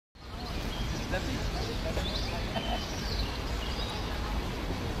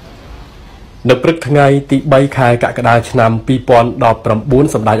នៅព្រឹកថ្ងៃទី3ខែកក្កដាឆ្នាំ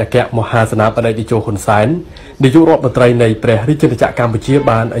2019សម្ដេចអគ្គមហាសេនាបតីតេជោហ៊ុនសែននាយករដ្ឋមន្ត្រីនៃព្រះរាជាណាចក្រកម្ពុជា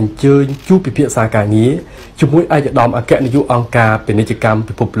បានអញ្ជើញជួបពិភាក្សាការងារជាមួយឯកឧត្តមអគ្គនាយកអង្គការពាណិជ្ជកម្ម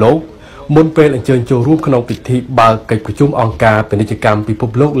ពិភពលោកមុនពេលអញ្ជើញចូលរួមក្នុងពិធីបើកកិច្ចប្រជុំអង្គការពាណិជ្ជកម្មពិភព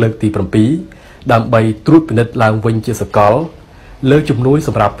លោកលើកទី7ដើម្បីត្រួតពិនិត្យឡើងវិញជាសកលលើជំនួយស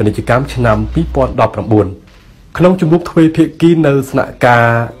ម្រាប់ពាណិជ្ជកម្មឆ្នាំ2019ក្នុងជំនួបទ្វេភាគីនៅស្នាក់ការ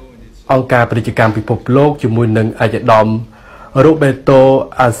អង្គការពាណិជ្ជកម្មពិភពលោកជាមួយនឹងឯកឧត្តម Roberto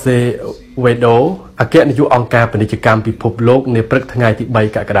Azevedo អគ្គនាយកអង្គការពាណិជ្ជកម្មពិភពលោកនាព្រឹកថ្ងៃទី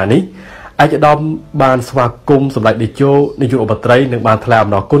3កក្កដានេះឯកឧត្តមបានស្វាគមន៍សម្ដេចតេជោនាយករដ្ឋមន្ត្រីនិងបានថ្លែងអំ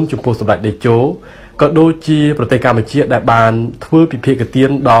ណរគុណចំពោះសម្ដេចតេជោក៏ដូចជាប្រទេសកម្ពុជាដែលបានធ្វើពិភាក្សាទាន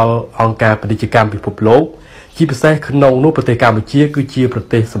ដល់អង្គការពាណិជ្ជកម្មពិភពលោកជាពិសេសក្នុងនោះប្រទេសកម្ពុជាគឺជាប្រ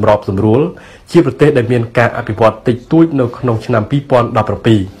ទេសសម្របសម្រួលជាប្រទេសដែលមានការអភិវឌ្ឍតិចតួចនៅក្នុងឆ្នាំ2017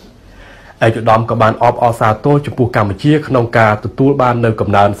ឯកឧត្តមក៏បានអបអរសាទរចំពោះកម្ពុជាក្នុងការទទួលបាននូវកំ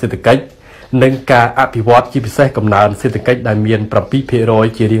ណើនសេដ្ឋកិច្ចនិងការអភិវឌ្ឍជាពិសេសកំណើនសេដ្ឋកិច្ចដែលមាន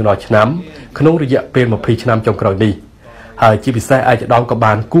 7% ជារៀងរាល់ឆ្នាំក្នុងរយៈពេល20ឆ្នាំចុងក្រោយនេះហើយជាពិសេសឯកឧត្តមក៏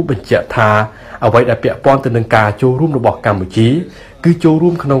បានគូបញ្ជាក់ថាអ្វីដែលពាក់ព័ន្ធទៅនឹងការចូលរួមរបស់កម្ពុជាគឺចូលរួ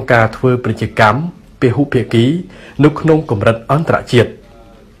មក្នុងការធ្វើពាណិជ្ជកម្មពហុភាគីនៅក្នុងកម្រិតអន្តរជាតិ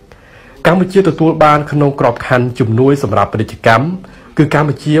កម្ពុជាទទួលបានក្នុងក្របខ័ណ្ឌជំនួយសម្រាប់ពាណិជ្ជកម្មគឺកម្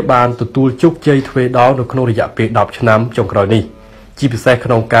ពុជាបានទទួលជោគជ័យទ្វេដងនៅក្នុងរយៈពេល10ឆ្នាំចុងក្រោយនេះជាពិសេសក្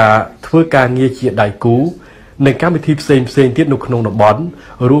នុងការធ្វើការងារជាដៃគូនិងកម្មវិធីផ្សេងទៀតនៅក្នុងតំបន់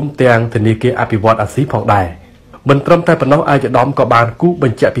រួមទាំងធនាគារអភិវឌ្ឍន៍អាស៊ីផងដែរមិនត្រឹមតែប៉ុណ្ណោះឯកឧត្តមក៏បានគូប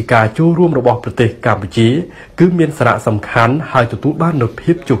ញ្ជាក់ពីការចូលរួមរបស់ប្រទេសកម្ពុជាគឺមានសារៈសំខាន់ហើយទទួលបាននូវ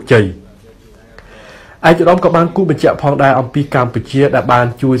ភាពជោគជ័យឯកឧត្តមក៏បានគូបញ្ជាក់ផងដែរអំពីកម្ពុជាដែលបាន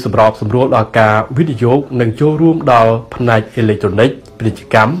ជួយសម្របសម្រួលដល់ការវិនិយោគនិងចូលរួមដល់ផ្នែកអេឡិចត្រូនិកពាណិជ្ជ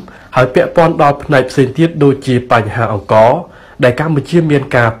កម្មហើយពាក់ព័ន្ធដល់ផ្នែកផ្សេងទៀតដូចជាបញ្ហាអង្គរដែលកម្ពុជាមាន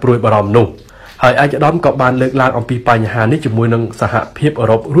ការព្រួយបារម្ភនោះហើយឯកឧត្តមក៏បានលើកឡើងអំពីបញ្ហានេះជាមួយនឹងសហភាពអឺ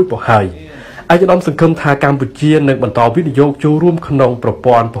រ៉ុបរួចមកហើយឯកឧត្តមសង្ឃឹមថាកម្ពុជានឹងបន្តវិនិយោគចូលរួមក្នុងប្រ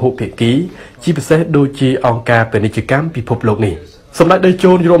ព័ន្ធពហុភាគីជាពិសេសដូចជាអង្គការពាណិជ្ជកម្មពិភពលោកនេះសម្ដេចតេ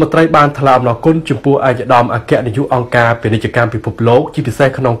ជោនាយករដ្ឋមន្ត្រីបានថ្លែងអំណរគុណចំពោះឯកឧត្តមអគ្គនាយកអង្គការពាណិជ្ជកម្មពិភពលោកជាពិសេស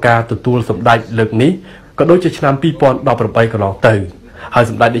ក្នុងការទទួលសម្ដេចលើកនេះក៏ដូចជាឆ្នាំ2018កន្លងទៅហើយ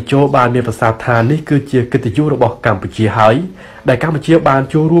សម្ដេចតេជោបានមានប្រសាសន៍ថានេះគឺជាកិត្តិយសរបស់កម្ពុជាហើយដែលកម្ពុជាបាន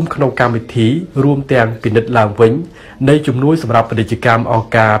ចូលរួមក្នុងកម្មវិធីរួមទាំងពិនិត្យឡើងវិញនៃជំនួយសម្រាប់ពាណិជ្ជកម្មអង្គ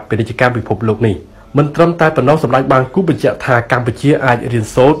ការពាណិជ្ជកម្មពិភពលោកនេះមិនត្រឹមតែប៉ុណ្ណោះសម្ដេចបានគូបញ្ជាក់ថាកម្ពុជាអាចរៀន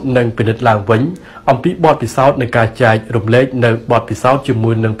សូត្រនិងពិនិត្យឡើងវិញអំពីបទពិសោធន៍នៃការចែករំលែកនៅបទពិសោធន៍ជាមួ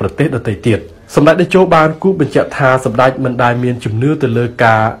យនឹងប្រទេសដទៃទៀតសម្ដេចតេជោបានគូបញ្ជាក់ថាសម្ដេចមិនដែលមានជំនឿទៅលើ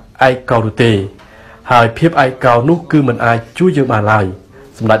ការឯកោនោះទេហើយភាពឯកោនោះគឺមិនអាចជួយយើងបានឡើយ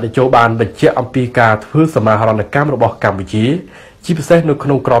សម្ដេចតេជោបានបញ្ជាក់អំពីការធ្វើសមាហរណកម្មរបស់កម្ពុជាជាពិសេសនៅក្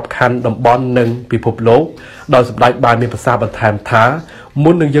នុងក្របខ័ណ្ឌតំបន់និងពិភពលោកដោយសម្ដេចបានមានប្រសាសន៍បន្ថែមថា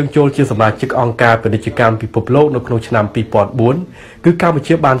មុននឹងយើងចូលជាសមាជិកអង្គការពាណិជ្ជកម្មពិភពលោកនៅក្នុងឆ្នាំ2004គឺកម្ពុ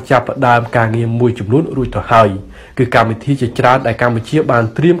ជាបានចាប់ផ្ដើមការងារមួយចំនួនរួចទៅហើយគឺកម្មវិធីជាច្រើនដែលកម្ពុជាបាន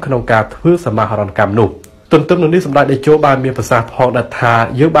ត្រៀមក្នុងការធ្វើសមាហរណកម្មនោះទន្ទឹមនឹងនេះសម្ដេចតេជោបានមានប្រសាសន៍ផងដែរថា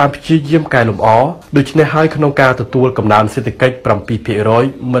យើងបានព្យាយាមកែលម្អដូច្នេះហើយក្នុងការទទួលកំណើនសេដ្ឋកិច្ច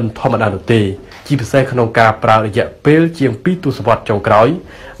 7% មិនធម្មតានោះទេជាពិសេសក្នុងការប្រើរយៈពេលជាង2ទសវត្សរ៍ចុងក្រោយ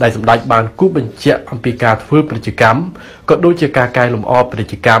ដែលសម្ដេចបានគូបញ្ជាក់អំពីការធ្វើពាណិជ្ជកម្មក៏ដូចជាការកែលម្អពាណិ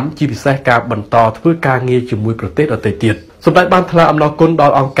ជ្ជកម្មជាពិសេសការបន្តធ្វើការងារជាមួយប្រទេសដទៃទៀតសម្ដេចបានថ្លែងអំណរគុណដ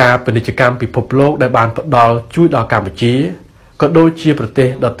ល់អង្គការពាណិជ្ជកម្មពិភពលោកដែលបានផ្ដល់ជួយដល់កម្ពុជាក៏ដូចជាប្រទេស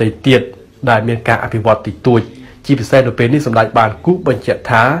ដទៃទៀតដែលមានការអភិវឌ្ឍតិចតួចជាពិសេសនៅពេលនេះសម្ដេចបានគូបញ្ជាក់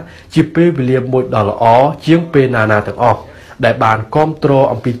ថាជាពេលវេលាមួយដ៏ល្អជាងពេលណាទាំងអស់ដែលបានគ្រប់គ្រង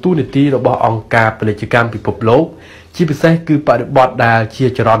អំពីទូនីតិរបស់អង្គការពាណិជ្ជកម្មពិភពលោកជាពិសេសគឺបរិបទដែលជា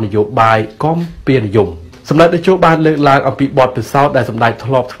ចរន្តនយោបាយកំពានិយមសម្ដេចតេជោបានលើកឡើងអំពីបទពិសោធន៍ដែលសម្ដេច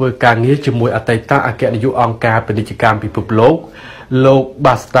ធ្លាប់ធ្វើការងារជាមួយអតីតអគ្គនាយកអង្គការពាណិជ្ជកម្មពិភពលោកលោក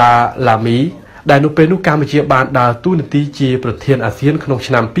Basta Lamy ដែលនៅពេលនោះកម្ពុជាបានដើរតួនាទីជាប្រធានអាស៊ានក្នុង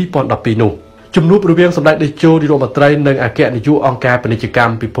ឆ្នាំ2012នោះជំនួបរវាងសម្ដេចតេជោនាយករដ្ឋមន្ត្រីនិងអគ្គនាយកអង្គការពាណិជ្ជក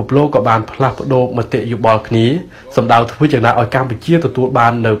ម្មពិភពលោកក៏បានផ្លាស់ប្ដូរមតិយោបល់គ្នាសម្ដៅធ្វើយ៉ាងណាឲ្យកម្ពុជាទទួលបា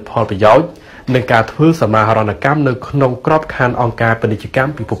ននូវផលប្រយោជន៍និងការធ្វើសមាហរណកម្មនៅក្នុងក្របខ័ណ្ឌអង្គការពាណិជ្ជកម្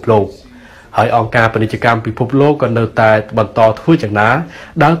មពិភពលោកហើយអង្គការពាណិជ្ជកម្មពិភពលោកក៏នៅតែបន្តធ្វើយ៉ាងណា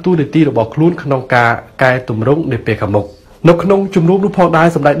ដើរតួនាទីរបស់ខ្លួនក្នុងការកែតម្រង់នាពេលខាងមុខនៅក្នុងជំនួបនោះផងដែរ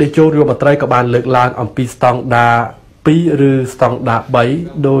សម្ដេចតេជោនាយករដ្ឋមន្ត្រីក៏បានលើកឡើងអំពីស្តង់ដារ2ឬស្តង់ដារ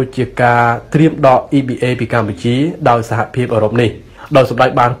3ដូចជាការត្រៀមដក EBA ពីកម្ពុជាដោយសហភាពអឺរ៉ុបនេះ ដោយសម្ដេច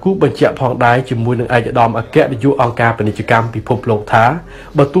បានគូបញ្ជាក់ផងដែរជាមួយនឹងឯកឧត្តមអគ្គនាយកអង្គការពាណិជ្ជកម្មពិភពលោកថា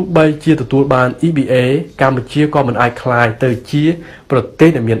បើទោះបីជាទទួលបាន EBA កម្ពុជាក៏មិនអាចក្លាយទៅជាប្រទេស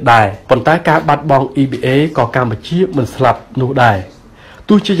ដែលមានដែរប៉ុន្តែការបាត់បង់ EBA ក៏កម្ពុជាមិនស្លាប់នោះដែរ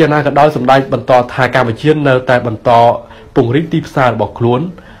ទោះជាយ៉ាងណាក៏ដោយសម្ដេចបន្តថាកម្ពុជានៅតែបន្តពង្រីកទីផ្សាររបស់ខ្លួន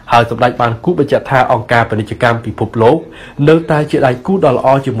ហើយសម្ដេចបានគូបញ្ជាក់ថាអង្គការពាណិជ្ជកម្មពិភពលោកនៅតែជាដៃគូដ៏ល្អ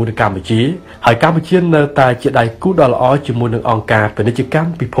ជាមួយនឹងកម្ពុជាហើយកម្ពុជានៅតែជាដៃគូដ៏ល្អជាមួយនឹងអង្គការពាណិជ្ជកម្ម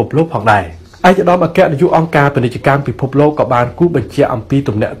ពិភពលោកផងដែរឯកឧត្តមអគ្គនាយកអង្គការពាណិជ្ជកម្មពិភពលោកក៏បានគូបញ្ជាក់អំពី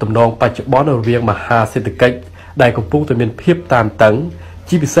ទំនាក់ទំនងបច្ចុប្បន្នរវាងមហាសេដ្ឋកិច្ចដែលកំពុងតែមានភាពតានតឹង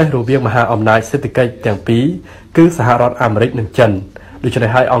ជាពិសេសរវាងមហាអំណាចសេដ្ឋកិច្ចទាំងពីរគឺសហរដ្ឋអាមេរិកនិងចិនដូច្នេះ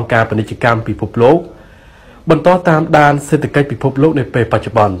ហើយអង្គការពាណិជ្ជកម្មពិភពលោកបន្តតាមដានសេដ្ឋកិច្ចពិភពលោកនៅពេលបច្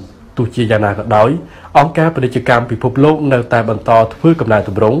ចុប្បន្នទោះជាយ៉ាងណាក៏ដោយអង្គការពាណិជ្ជកម្មពិភពលោកនៅតែបន្តធ្វើកំណែទ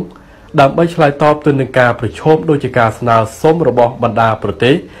ម្រង់ដើម្បីឆ្លើយតបទៅនឹងការប្រឈមដូចជាការស្នើសុំរបស់បណ្ដាប្រ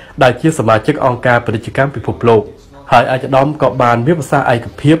ទេសដែលជាសមាជិកអង្គការពាណិជ្ជកម្មពិភពលោកហើយឯកឧត្តមក៏បានមានប្រសាសន៍ឯក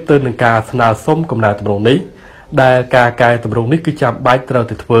ភាពទៅនឹងការស្នើសុំកំណែទម្រង់នេះដែលការកែតម្រង់នេះគឺចាំបាច់ត្រូវ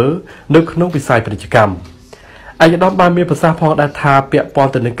តែធ្វើនៅក្នុងវិស័យពាណិជ្ជកម្មឯកឧត្តមបានមានប្រសាសន៍ផងដែរថាពាក់ព័ន្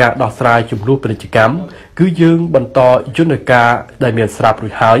ធទៅនឹងការដោះស្រាយចំនួនពាណិជ្ជកម្មគឺយើងបន្តយន្តការដែលមានស្រាប់រួ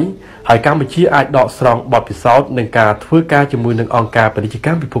ចហើយកម្ពុជាអាចដកស្រង់បទពិសោធន៍នឹងការធ្វើការជាមួយនឹងអង្គការពាណិជ្ជក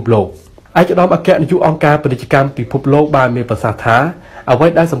ម្មពិភពលោកឯកឧត្តមអគ្គនាយកអង្គការពាណិជ្ជកម្មពិភពលោកបានមានប្រសាសន៍ថាអ្វី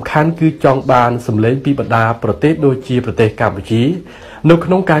ដែលសំខាន់គឺចង់បានសម្លេងពីបណ្ដាប្រទេសដូចជាប្រទេសកម្ពុជានៅក្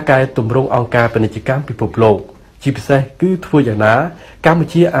នុងការកែតម្រង់អង្គការពាណិជ្ជកម្មពិភពលោកជាពិសេសគឺធ្វើយ៉ាងណាកម្ពុ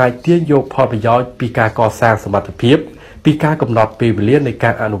ជាអាចទាញយកផលប្រយោជន៍ពីការកសាងសមត្ថភាពពីការកំណត់ពេលវេលានៃ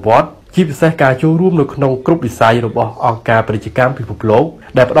ការអនុវត្តជាពិសេសការចូលរួមនៅក្នុងគ្រប់វិស័យរបស់អង្គការពាណិជ្ជកម្មពិភពលោក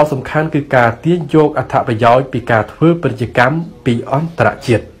ដែលផ្ដោតសំខាន់គឺការទាញយកអត្ថប្រយោជន៍ពីការធ្វើពាណិជ្ជកម្មពីអន្តរ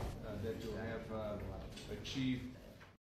ជាតិ